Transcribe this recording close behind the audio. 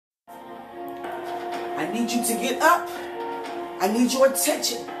need you to get up. I need your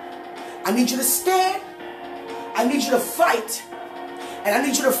attention. I need you to stand. I need you to fight. And I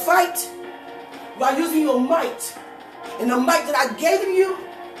need you to fight while using your might. And the might that I gave you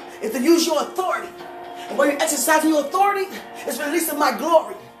is to use your authority. And while you're exercising your authority, it's releasing my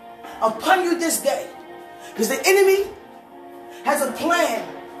glory upon you this day. Because the enemy has a plan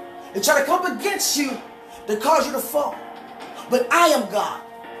to try to come up against you to cause you to fall. But I am God.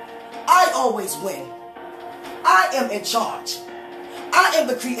 I always win. I am in charge. I am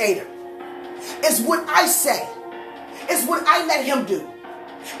the creator. It's what I say. It's what I let him do.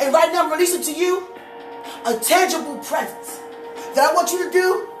 And right now I'm releasing to you a tangible presence. That I want you to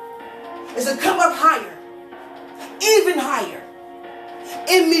do is to come up higher, even higher,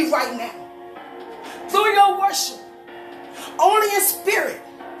 in me right now. Through your worship, only in spirit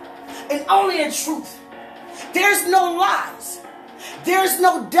and only in truth. There's no lies. There's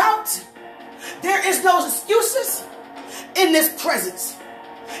no doubt. There is no excuses in this presence.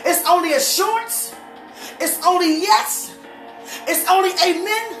 It's only assurance. It's only yes. It's only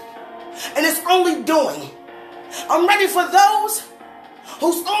amen. And it's only doing. I'm ready for those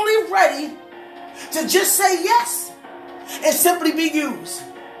who's only ready to just say yes and simply be used.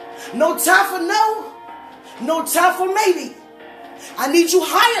 No time for no. No time for maybe. I need you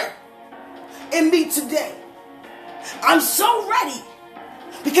higher in me today. I'm so ready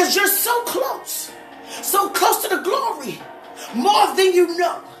because you're so close to the glory, more than you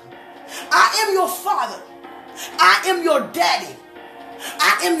know. I am your father. I am your daddy.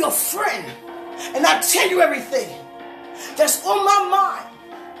 I am your friend. And I tell you everything that's on my mind,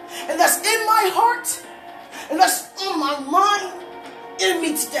 and that's in my heart, and that's on my mind in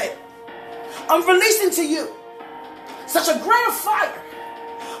me today. I'm releasing to you such a greater fire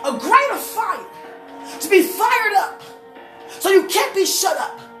to be fired up so you can't be shut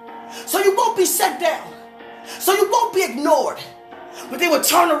up, so you won't be set down, so you won't be ignored. But they will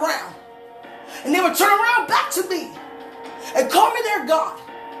turn around, and they will turn around back to me and call me their God,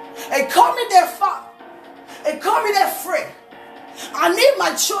 and call me their father, and call me their friend. I need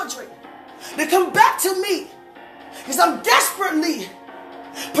my children to come back to me because I'm desperately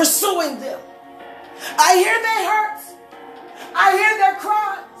pursuing them. I hear their hurts. I hear their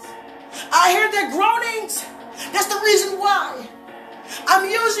cries. I hear their groanings. That's the reason why I'm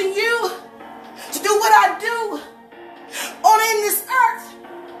using you to do what I do on in this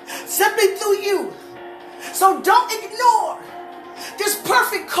earth, simply through you. So don't ignore this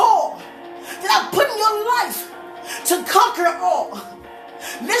perfect call that I put in your life to conquer all.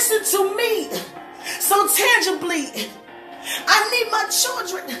 Listen to me so tangibly. I need my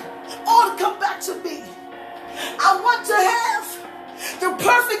children all to come back to me. I want to have the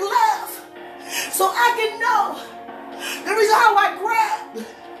perfect laugh so I can know the reason how I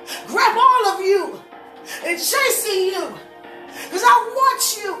grab all of you and chasing you. Because I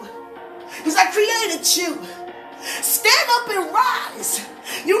want you. Because I created you. Stand up and rise.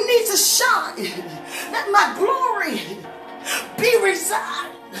 You need to shine. Let my glory be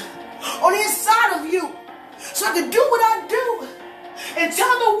reside on the inside of you so I can do what I do and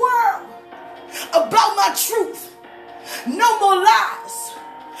tell the world about my truth. No more lies.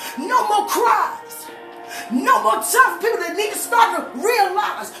 No more cries. No more tough people that need to start to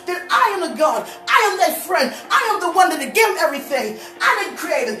realize that I am the God. I am their friend. I am the one that gave them everything. I didn't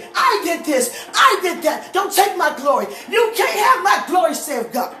create it. I did this. I did that. Don't take my glory. You can't have my glory,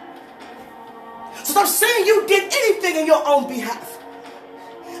 save God. So stop saying you did anything in your own behalf.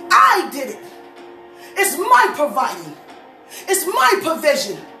 I did it. It's my providing. It's my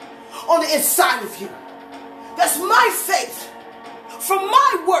provision on the inside of you. That's my faith from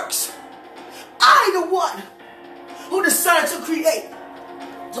my works. I the one who decided to create.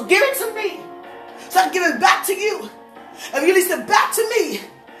 So give it to me. So I can give it back to you. And release it back to me.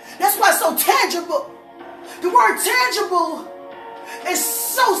 That's why it's so tangible. The word tangible is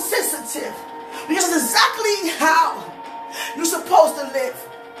so sensitive. Because it's exactly how you're supposed to live.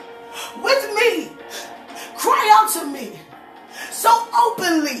 With me. Cry out to me. So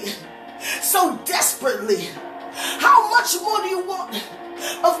openly. So desperately. How much more do you want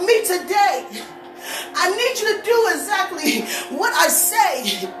of me today? I need you to do exactly what I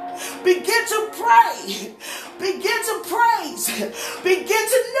say. Begin to pray. Begin to praise. Begin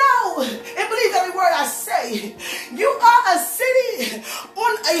to know and believe every word I say. You are a city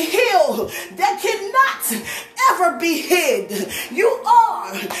on a hill that cannot ever be hid. You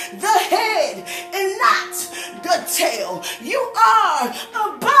are the head and not the tail. You are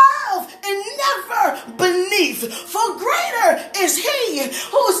above and never beneath. For greater is he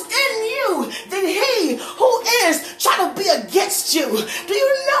who's in you than he who is trying to be against you. Do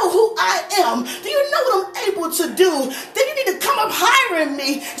you know who I am? Do you know what I'm able to do? Then you need to come up higher in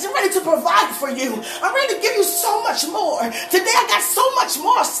me because I'm ready to provide for you. I'm ready to give you so much more. Today I got so much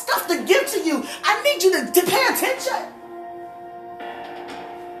more stuff to give to you. I need you to pay attention.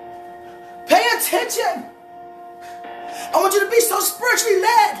 Pay attention. I want you to be so spiritually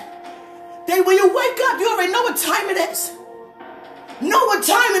led that when you wake up, you already know what time it is. Know what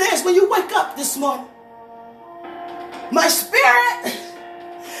time it is when you wake up this morning. My spirit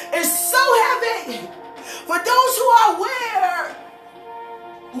is so heavy. For those who are aware,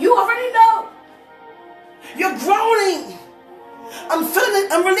 you already know. You're groaning. I'm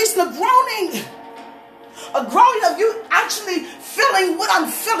releasing a groaning. A groaning of you actually feeling what I'm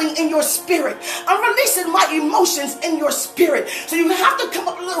feeling in your spirit. I'm releasing my emotions in your spirit. So you have to come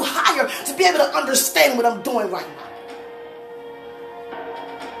up a little higher to be able to understand what I'm doing right now.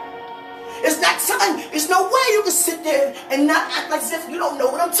 It's not time. There's no way you can sit there and not act like as if you don't know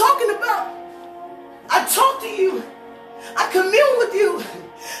what I'm talking about. I talk to you. I commune with you.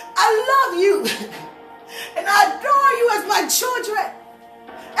 I love you. And I adore you as my children.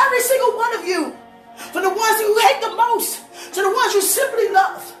 Every single one of you. From the ones you hate the most to the ones you simply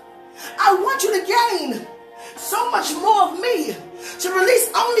love. I want you to gain so much more of me. To release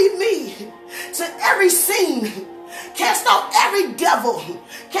only me to every scene. Cast out every devil.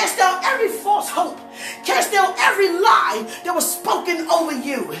 Cast down every false hope. Cast down every lie that was spoken over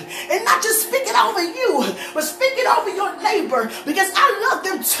you. And not just speaking over you, but speaking over your neighbor. Because I love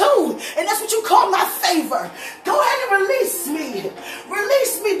them too. And that's what you call my favor. Go ahead and release me.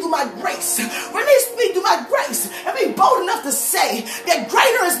 Release me through my grace. Release me through my grace. And be bold enough to say that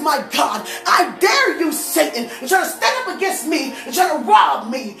greater is my God. I dare you, Satan, to try to stand up against me and try to rob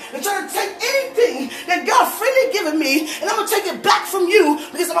me and try to take anything that God freely given me, and I'm going to take it back from you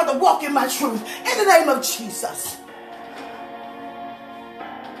because I'm about to walk in my truth. In the name of Jesus.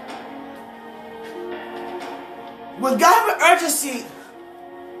 When God have an urgency,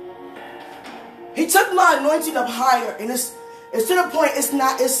 He took my anointing up higher, and it's to the point it's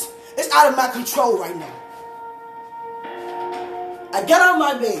out of my control right now. I got out of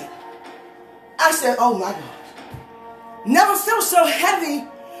my bed. I said, oh my God. Never felt so heavy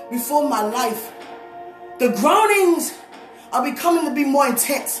before in my life. The groanings are becoming to be more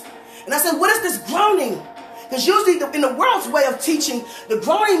intense. And I said, what is this groaning? Because usually in the world's way of teaching, the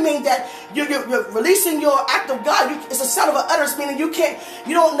groaning means that you're releasing your act of God. It's a sound of an utterance, meaning you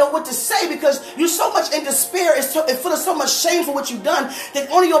don't know what to say because you're so much in despair and full of so much shame for what you've done that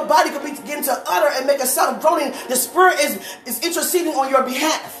only your body could begin to utter and make a sound of groaning. The Spirit is interceding on your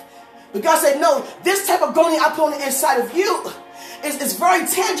behalf. But God said, no, this type of groaning I put on the inside of you is very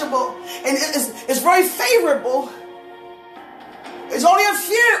tangible and it's very favorable. It's only a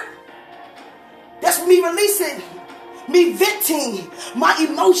few. That's me releasing, me venting my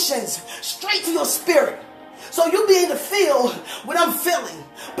emotions straight to your spirit. So you'll be able to feel what I'm feeling.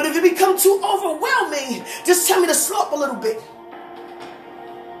 But if it become too overwhelming, just tell me to slow up a little bit.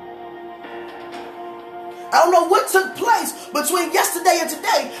 I don't know what took place between yesterday and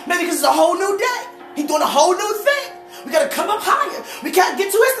today. Maybe because it's a whole new day. He's doing a whole new thing. We got to come up higher. We can't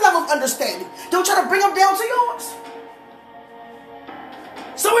get to his level of understanding. Don't try to bring him down to yours.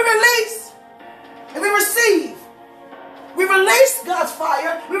 So we release and we receive. We release God's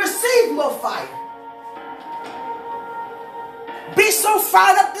fire. We receive more fire. Be so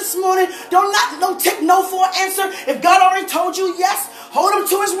fired up this morning. Don't take no for an answer. If God already told you yes, hold him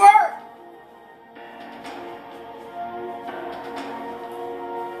to his word.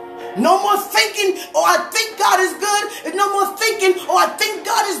 No more thinking, oh, I think God is good. And no more thinking, oh, I think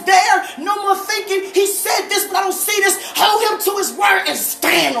God is there. No more thinking, he said this, but I don't see this. Hold him to his word and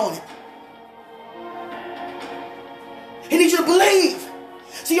stand on it. He needs you to believe.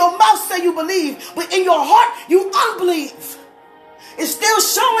 See, your mouth say you believe, but in your heart, you unbelieve. It's still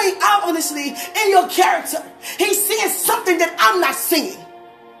showing out, honestly, in your character. He's seeing something that I'm not seeing.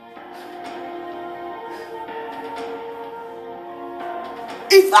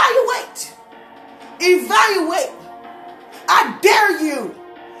 Evaluate. I dare you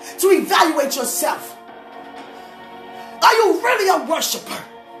to evaluate yourself. Are you really a worshiper?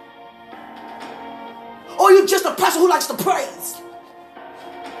 Or are you just a person who likes to praise?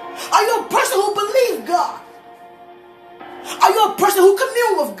 Are you a person who believes God? Are you a person who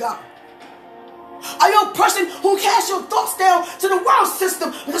commune with God? Are you a person who casts your thoughts down to the world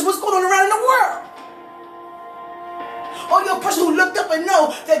system because what's going on around in the world? Or you're a person who looked up and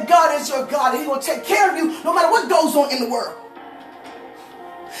know that God is your God and he's going to take care of you no matter what goes on in the world.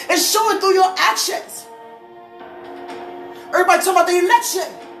 It's showing through your actions. Everybody talking about the election.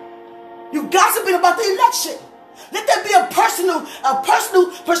 You gossiping about the election. Let that be a personal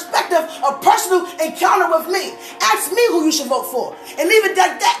perspective encounter with me. Ask me who you should vote for. And leave it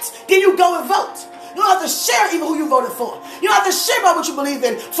like that. Then you go and vote. You don't have to share even who you voted for. You don't have to share about what you believe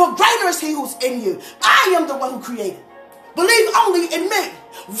in. For greater is he who's in you. I am the one who created. Believe only in me.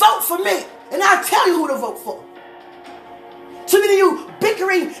 Vote for me. And I'll tell you who to vote for. Too many of you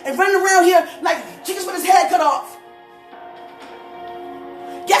bickering and running around here like chickens with his head cut off.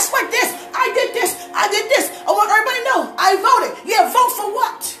 Guess what? I did this. I want everybody to know I voted. Yeah, vote for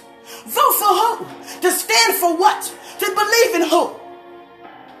what? Vote for who? To stand for what? To believe in who?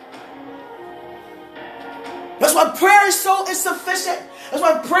 That's why prayer is so insufficient. That's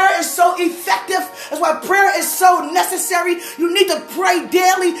why prayer is so effective. That's why prayer is so necessary. You need to pray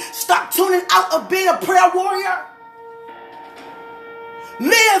daily. Stop tuning out of being a prayer warrior.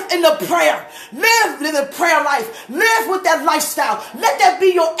 Live in the prayer. Live in the prayer life. Live with that lifestyle. Let that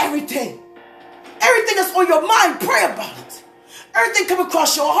be your everything. Everything that's on your mind, pray about it. Everything come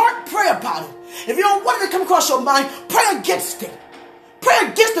across your heart, pray about it. If you don't want it to come across your mind, pray against it. Pray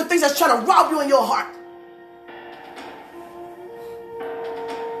against the things that's trying to rob you in your heart.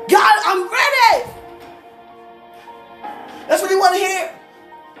 God, I'm ready. That's what you want to hear.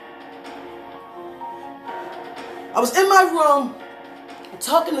 I was in my room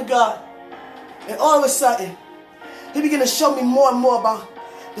talking to God, and all of a sudden, he began to show me more and more about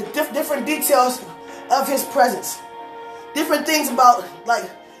the different details of his presence. Different things about, like,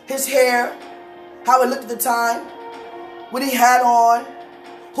 his hair, how it looked at the time, what he had on,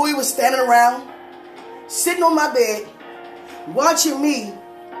 who he was standing around, sitting on my bed, watching me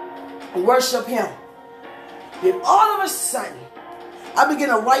worship him. Then all of a sudden, I began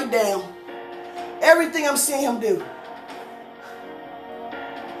to write down everything I'm seeing him do.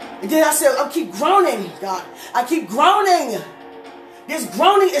 And then I said, I keep groaning, God. I keep groaning. This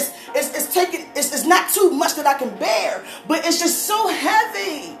groaning is not too much that I can bear, but it's just so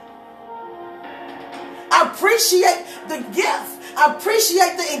heavy. I appreciate the gift. I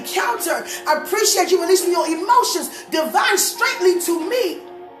appreciate the encounter. I appreciate you releasing your emotions divine straightly to me.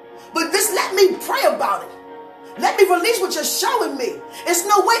 But just let me pray about it. Let me release what you're showing me. There's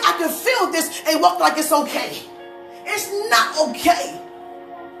no way I can feel this and walk like it's okay. It's not okay.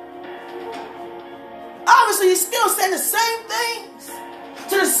 Obviously, he's still saying the same things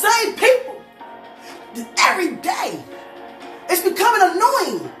to the same people every day. It's becoming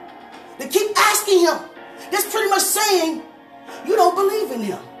annoying. They keep asking him. That's pretty much saying you don't believe in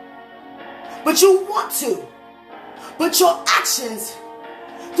him. But you want to. But your actions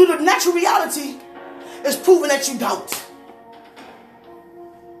through the natural reality is proving that you don't.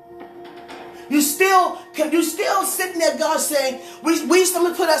 You still sitting there, God saying, we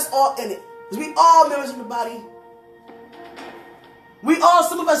someone put us all in it. We all members of the body.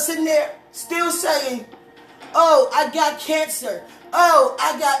 Some of us sitting there still saying, oh, I got cancer. Oh,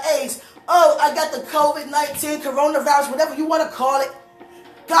 I got AIDS. Oh, I got the COVID-19, coronavirus, whatever you want to call it.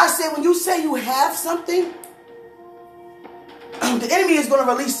 God said, when you say you have something, the enemy is going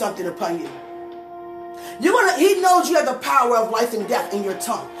to release something upon you. He knows you have the power of life and death in your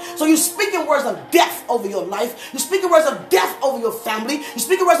tongue. So you're speaking words of death over your life. You're speaking words of death over your family. You're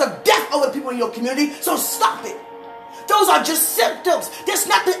speaking words of death over the people in your community. So stop it. Those are just symptoms. That's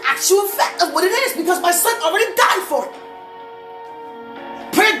not the actual fact of what it is, because my son already died for it.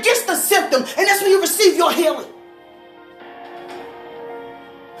 Pray against the symptom, and that's when you receive your healing.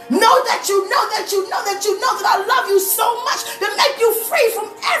 Know that I love you so much to make you free from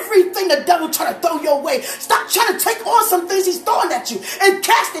everything the devil trying to throw your way. Stop trying to take on some things he's throwing at you and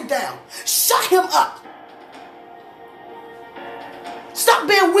cast it down. Shut him up. Stop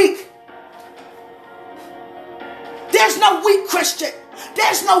being weak. There's no weak Christian.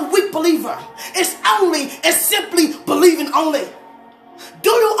 There's no weak believer. It's simply believing only.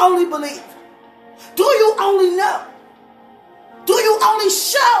 Do you only believe? Do you only know? Do you only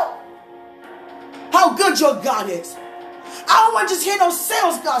show how good your God is? I don't want to just hear those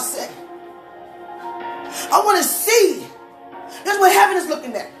sounds, God said. I want to see. That's what heaven is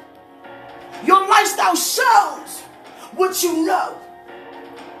looking at. Your lifestyle shows what you know.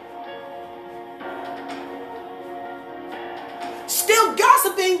 Still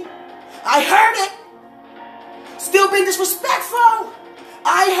gossiping. I heard it. Still being disrespectful.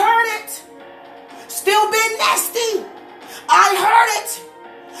 I heard it. Still being nasty. I heard it.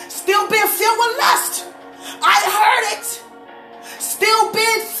 Still being filled with lust. I heard it. Still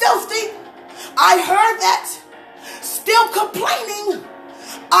being filthy. I heard that. Still complaining.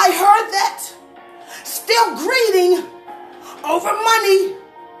 I heard that. Still greeting over money.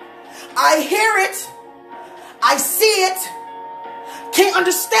 I hear it. I see it. Can't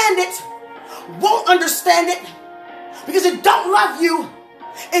understand it. Won't understand it. Because it don't love you.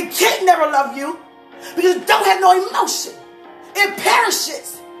 It can't never love you. Because it don't have no emotion. It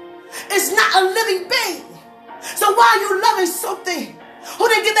perishes. It's not a living being. So why are you loving something who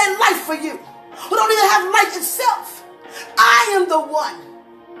didn't give their life for you? Who don't even have life itself? I am the one.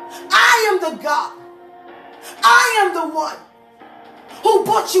 I am the God. I am the one who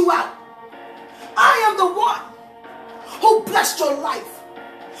brought you out. I am the one who blessed your life.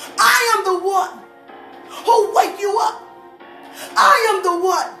 I am the one who wake you up. I am the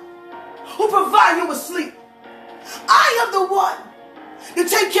one who provide you with sleep. I am the one to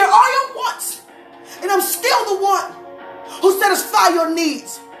take care of all your wants. And I'm still the one who satisfy your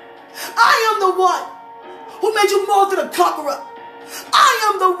needs. I am the one who made you more than a conqueror.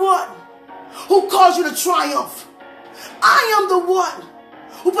 I am the one who caused you to triumph. I am the one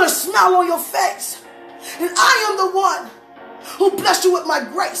who put a smile on your face. And I am the one who blessed you with my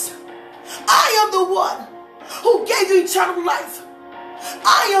grace. I am the one who gave you eternal life.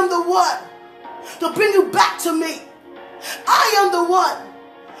 I am the one to bring you back to me. I am the one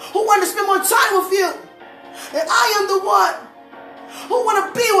who wanted to spend more time with you. And I am the one who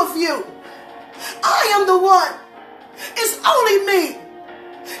want to be with you. I am the one. It's only me.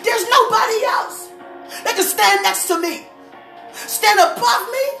 There's nobody else that can stand next to me, stand above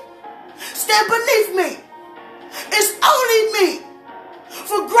me, stand beneath me. It's only me.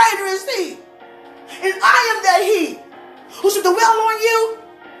 For greater is he. And I am that he who should dwell on you,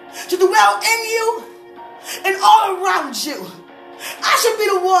 should dwell in you, and all around you. I should be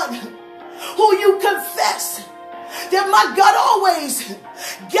the one who you confess that my God always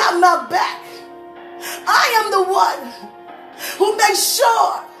got my back. I am the one who makes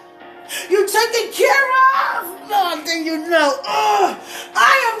sure you're taken care of. Lord, then you know.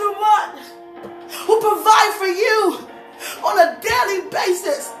 I am the one who provides for you on a daily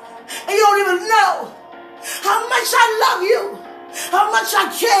basis. And you don't even know how much I love you, how much I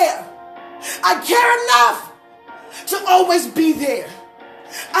care. I care enough to always be there.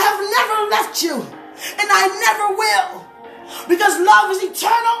 I have never left you, and I never will, because love is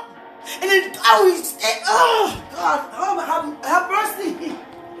eternal, and it always, oh God, oh my, have mercy.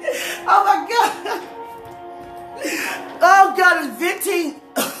 Oh my God. Oh God, it's venting.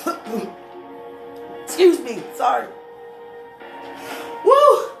 Excuse me, sorry.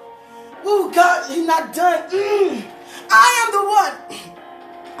 Woo! Woo, God, he's not done. I am the one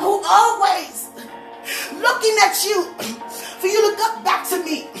who always looking at you for you to look up back to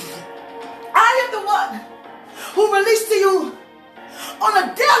me. I am the one who released to you on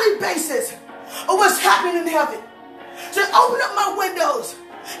a daily basis of what's happening in heaven. To open up my windows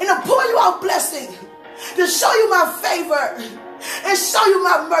and to pour you out blessing, to show you my favor and show you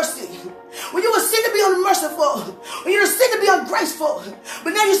my mercy. When you were seen to be unmerciful, when you were seen to be ungrateful,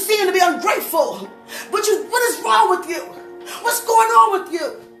 but now you're seen to be ungrateful. What is wrong with you? What's going on with you?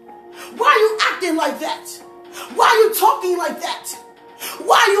 Why are you acting like that? Why are you talking like that?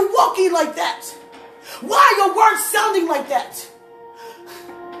 Why are you walking like that? Why are your words sounding like that?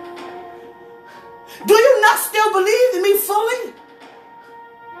 Do you not still believe in me fully?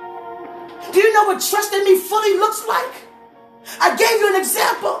 Do you know what trust in me fully looks like? I gave you an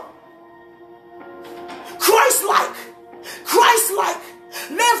example. Christ-like. Christ-like.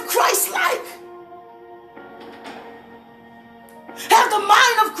 Live Christ-like. Have the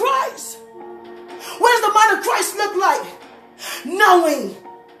mind of Christ. What does the mind of Christ look like? Knowing.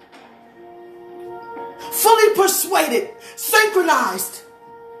 Fully persuaded. Synchronized.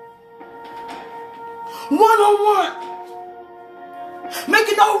 One-on-one.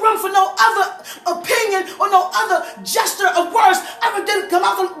 Making no room for no other opinion or no other gesture of words ever didn't come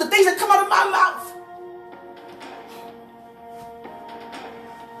out from the things that come out of my mouth.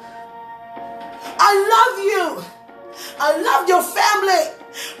 I love you. I love your family.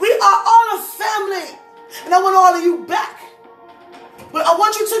 We are all a family. And I want all of you back. But I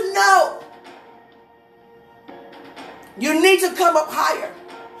want you to know you need to come up higher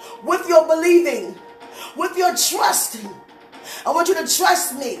with your believing, with your trusting. I want you to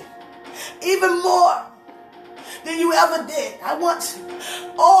trust me even more than you ever did. I want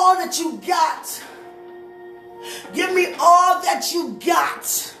all that you got. Give me all that you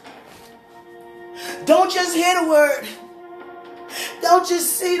got. Don't just hear the word. Don't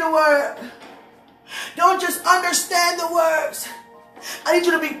just see the word. Don't just understand the words. I need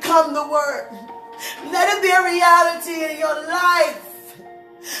you to become the word. Let it be a reality in your life.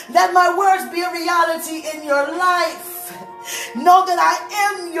 Let my words be a reality in your life. Know that I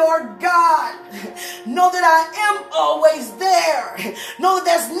am your God. Know that I am always there. Know that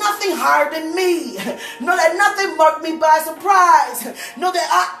there's nothing higher than me. Know that nothing marked me by surprise. Know that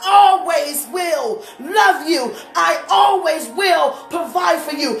I always will love you. I always will provide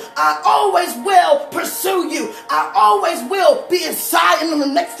for you. I always will pursue you. I always will be inside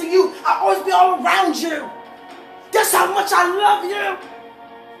and next to you. I always be all around you. That's how much I love you.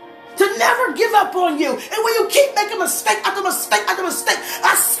 To never give up on you. And when you keep making mistake after mistake after mistake,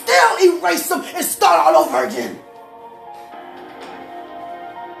 I still erase them and start all over again.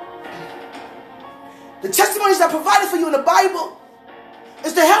 The testimonies that I provided for you in the Bible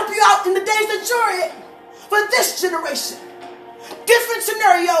is to help you out in the days that you're in. For this generation. Different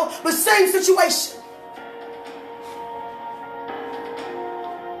scenario, but same situation.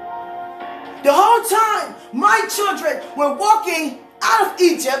 The whole time my children were walking out of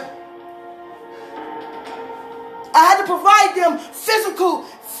Egypt, I had to provide them physical,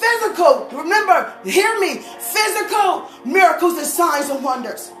 remember, hear me, physical miracles and signs and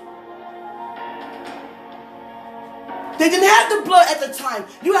wonders. They didn't have the blood at the time.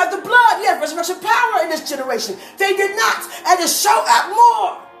 You have the blood. You have resurrection power in this generation. They did not. And to show up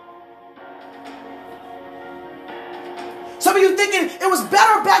more. Some of you thinking it was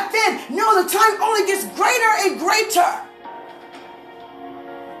better back then. No, the time only gets greater and greater.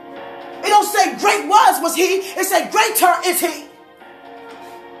 It don't say great was he. It said greater is he.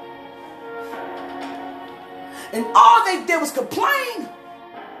 And all they did was complain.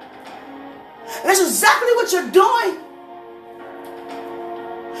 And that's exactly what you're doing.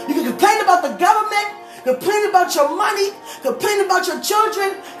 You can complain about the government, complain about your money, complain about your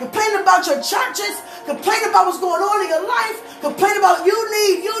children, complain about your churches, complain about what's going on in your life, complain about you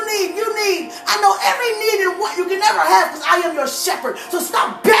need. I know every need and what you can ever have because I am your shepherd. So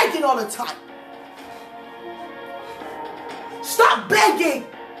stop begging all the time. Stop begging.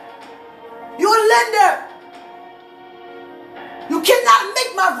 You're a lender. You cannot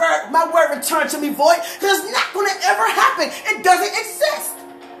make my word return to me void because it's not going to ever happen. It doesn't exist.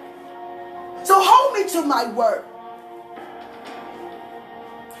 So hold me to my word.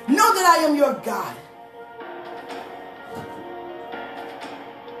 Know that I am your God.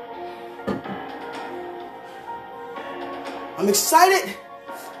 I'm excited.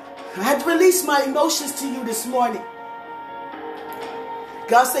 I had to release my emotions to you this morning.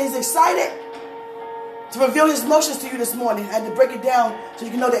 God says he's excited to reveal his emotions to you this morning. I had to break it down so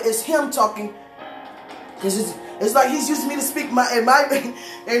you can know that it's him talking. Because it's like he's using me to speak in my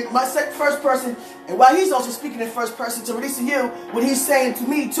first person. And while he's also speaking in first person to release to you what he's saying to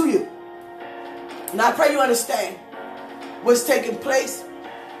me, to you. And I pray you understand what's taking place.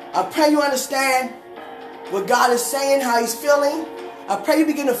 I pray you understand what God is saying, how he's feeling. I pray you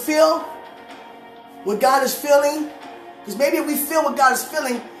begin to feel what God is feeling. Because maybe if we feel what God is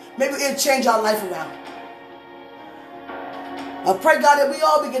feeling, maybe it'll change our life around. I pray, God, that we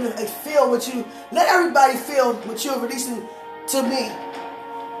all begin to feel what you, let everybody feel what you're releasing to me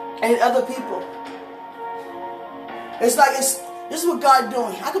and other people. It's like, this is what God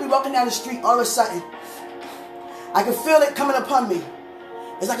doing. I could be walking down the street all of a sudden. I can feel it coming upon me.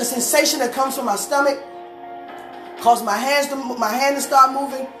 It's like a sensation that comes from my stomach, causes my hand to start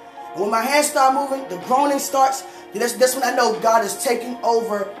moving. And when my hands start moving, the groaning starts. That's when I know God is taking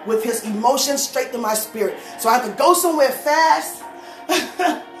over with his emotions straight to my spirit. So I have to go somewhere fast.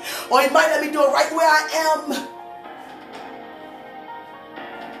 Or he might let me do it right where I am.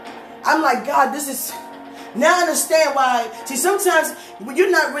 I'm like, God, this is... Now I understand why. See, sometimes when you're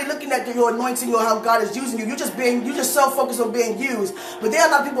not really looking at your anointing or how God is using you, you're just so focused on being used. But there are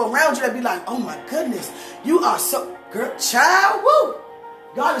a lot of people around you that be like, oh my goodness, you are so... Girl, child, woo!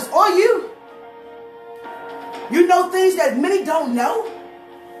 God is on you. You know things that many don't know.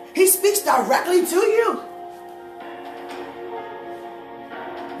 He speaks directly to you.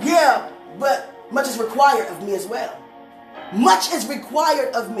 Yeah, but much is required of me as well. Much is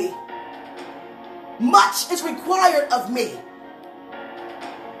required of me. Much is required of me.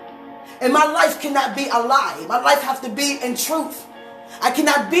 And my life cannot be a lie. My life has to be in truth. I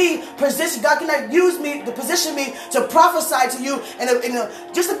cannot be positioned. God cannot use me to position me to prophesy to you and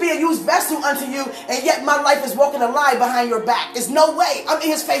just to be a used vessel unto you, and yet my life is walking a lie behind your back. There's no way. I'm in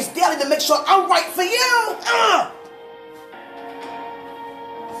his face daily to make sure I'm right for you.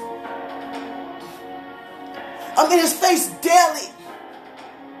 I'm in his face daily.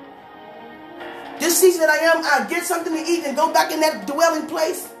 This season that I am, I get something to eat and go back in that dwelling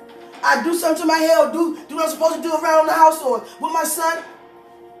place. I do something to my hair or do what I'm supposed to do around the house or with my son.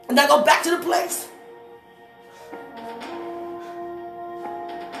 And I go back to the place.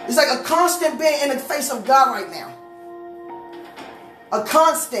 It's like a constant being in the face of God right now. a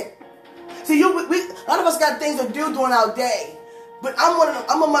constant. See, a lot of us got things to do during our day, but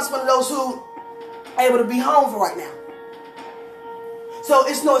I'm amongst one of those who are able to be home for right now. So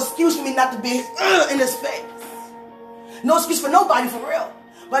it's no excuse for me not to be in this space. No excuse for nobody, for real.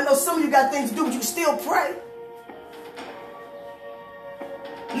 But I know some of you got things to do, but you can still pray.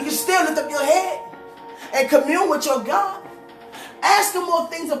 You can still lift up your head and commune with your God. Ask him more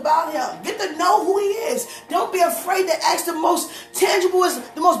things about him. Get to know who he is. Don't be afraid to ask the most tangible,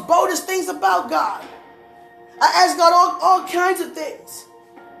 the most boldest things about God. I ask God all kinds of things.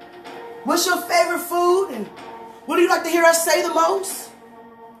 What's your favorite food? And what do you like to hear us say the most?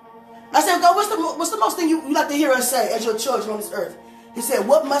 I said, God, what's the most thing you like to hear us say as your children on this earth? He said,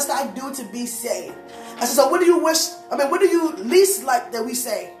 what must I do to be saved? I said, so what do you least like that we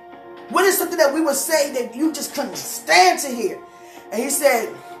say? What is something that we would say that you just couldn't stand to hear? And he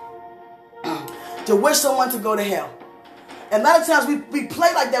said, to wish someone to go to hell. And a lot of times we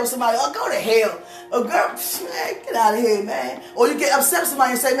play like that with somebody. Oh, go to hell. Oh, girl, man, get out of here, man. Or you get upset with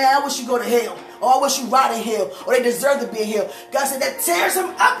somebody and say, man, I wish you go to hell. Or I wish you rot in hell. Or they deserve to be in hell. God said that tears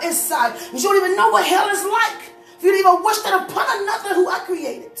him up inside. You don't even know what hell is like. If you don't even wish that upon another who I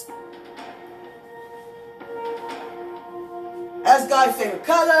created. Ask God's favorite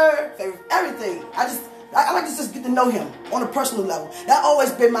color, favorite everything. I like to just get to know him on a personal level. That's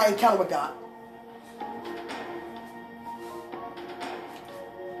always been my encounter with God.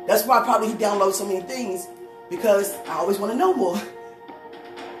 That's why probably he downloads so many things, because I always want to know more.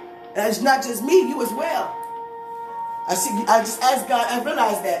 And it's not just me, you as well. I just asked God, I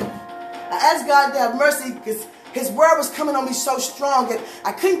realized that. I asked God to have mercy because his word was coming on me so strong that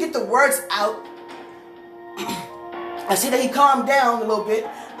I couldn't get the words out. I see that he calmed down a little bit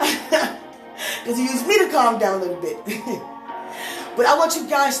because he used me to calm down a little bit. But I want you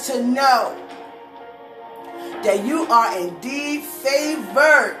guys to know that you are indeed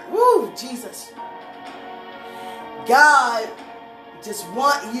favored. Woo, Jesus. God just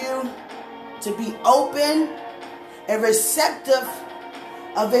want you to be open and receptive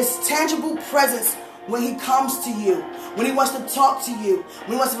of his tangible presence when he comes to you, when he wants to talk to you,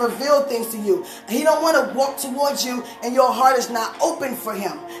 when he wants to reveal things to you. He don't want to walk towards you and your heart is not open for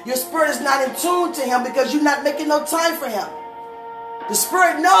him. Your spirit is not in tune to him because you're not making no time for him. The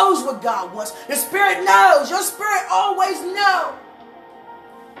spirit knows what God wants. The spirit knows. Your spirit always knows.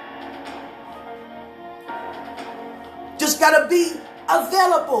 Just got to be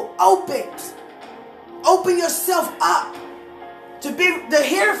available, open. Open yourself up to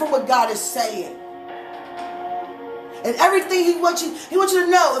hear from what God is saying. And everything he wants you to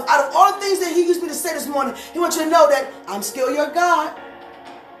know, out of all the things that he used me to say this morning, he wants you to know that I'm still your God.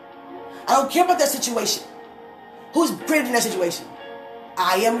 I don't care about that situation. Who's creating that situation?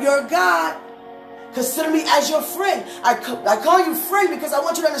 I am your God. Consider me as your friend. I call you friend because I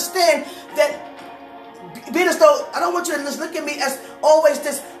want you to understand that being as though, I don't want you to just look at me as always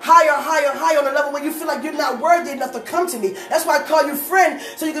this higher on the level where you feel like you're not worthy enough to come to me. That's why I call you friend,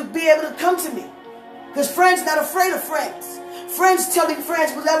 so you can be able to come to me. Because friends not afraid of friends. Friends telling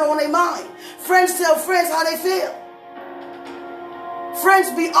friends whatever on their mind. Friends tell friends how they feel.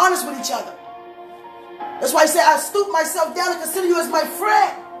 Friends be honest with each other. That's why I say I stoop myself down and consider you as my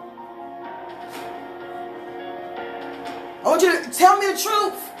friend. I want you to tell me the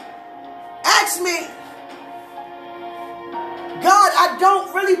truth. Ask me. God, I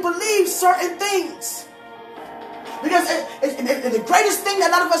don't really believe certain things. Because the greatest thing that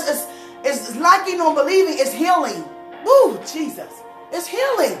a lot of us is lacking on believing is healing. Woo, Jesus. It's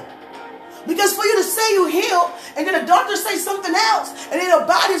healing. Because for you to say you heal, and then the doctor say something else, and then your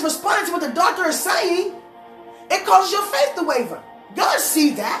body is responding to what the doctor is saying, it causes your faith to waver. God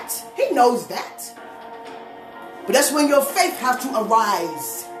sees that. He knows that. But that's when your faith has to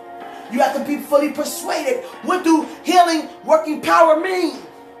arise. You have to be fully persuaded. What do healing working power mean?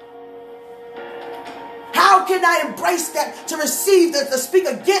 How can I embrace that to receive to speak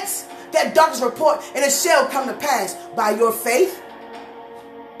against that doctor's report and it shall come to pass? By your faith?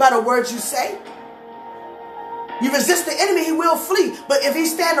 By the words you say? You resist the enemy, he will flee. But if he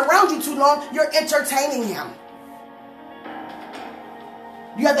stand around you too long, you're entertaining him.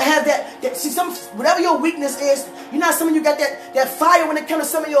 You have to have that see, whatever your weakness is, you know, some of you got that fire when it comes to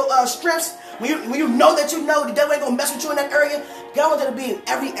some of your strengths. When you know that you know the devil ain't going to mess with you in that area. God wants it to be in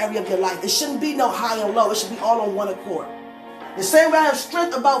every area of your life. It shouldn't be no high and low. It should be all on one accord. The same way I have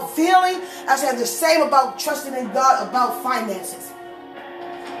strength about feeling, I should have the same about trusting in God about finances.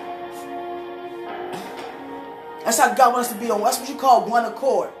 That's how God wants us to be on. That's what you call one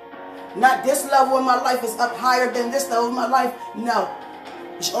accord. Not this level in my life is up higher than this level in my life. No.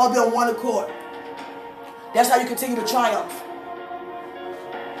 It should all be on one accord. That's how you continue to triumph.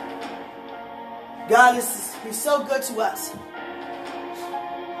 God is He's so good to us.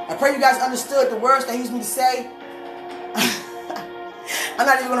 I pray you guys understood the words that He used me to say. I'm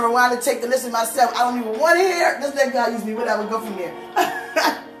not even going to rewind and take the listen myself. I don't even want to hear. Just let God use me. Whatever. Go from there.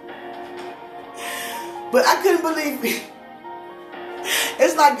 But I couldn't believe it.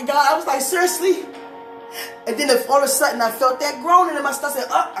 It's like, God, I was like, seriously? And then all of a sudden, I felt that groaning in my stomach. I said,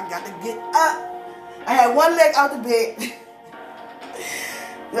 oh, I got to get up. I had one leg out the bed.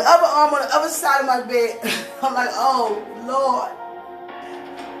 The other arm on the other side of my bed. I'm like, oh, Lord.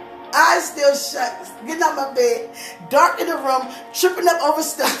 Eyes still shut. Getting out my bed. Dark in the room. Tripping up over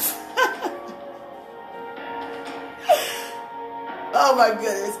stuff. Oh, my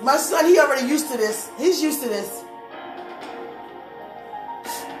goodness. My son, he already used to this. He's used to this.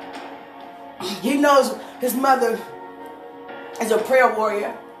 He knows his mother is a prayer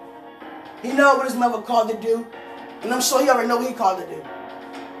warrior. He knows what his mother called to do. And I'm sure he already know what he called to do.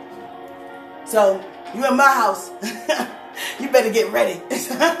 So, you in my house. You better get ready.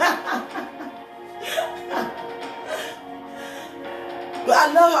 But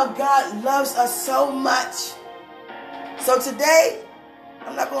I know how God loves us so much. So today,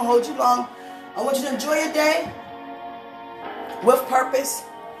 I'm not going to hold you long. I want you to enjoy your day with purpose.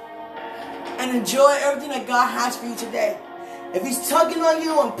 And enjoy everything that God has for you today. If He's tugging on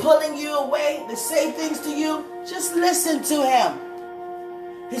you and pulling you away to say things to you, just listen to Him.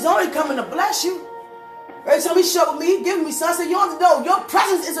 He's only coming to bless you. Every time He showed me, He gave me something. I said, you don't know, your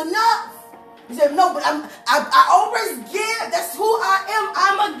presence is enough. He said, no, but I always give. That's who I am.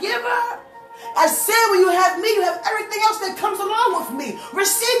 I'm a giver. I said, when you have me, you have everything else that comes along with me.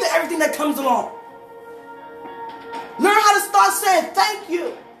 Receive everything that comes along. Learn how to start saying thank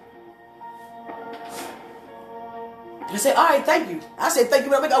you. I say, all right, thank you. I say thank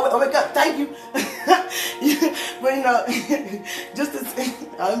you when I wake up. Thank you. But, you know, just to say,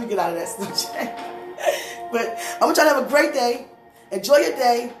 let me get out of that stuff. But I'm going to try to have a great day. Enjoy your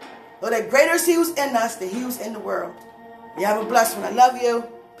day. Know that greater is He who's in us than He who's in the world. You have a blessed one. I love you.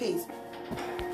 Peace.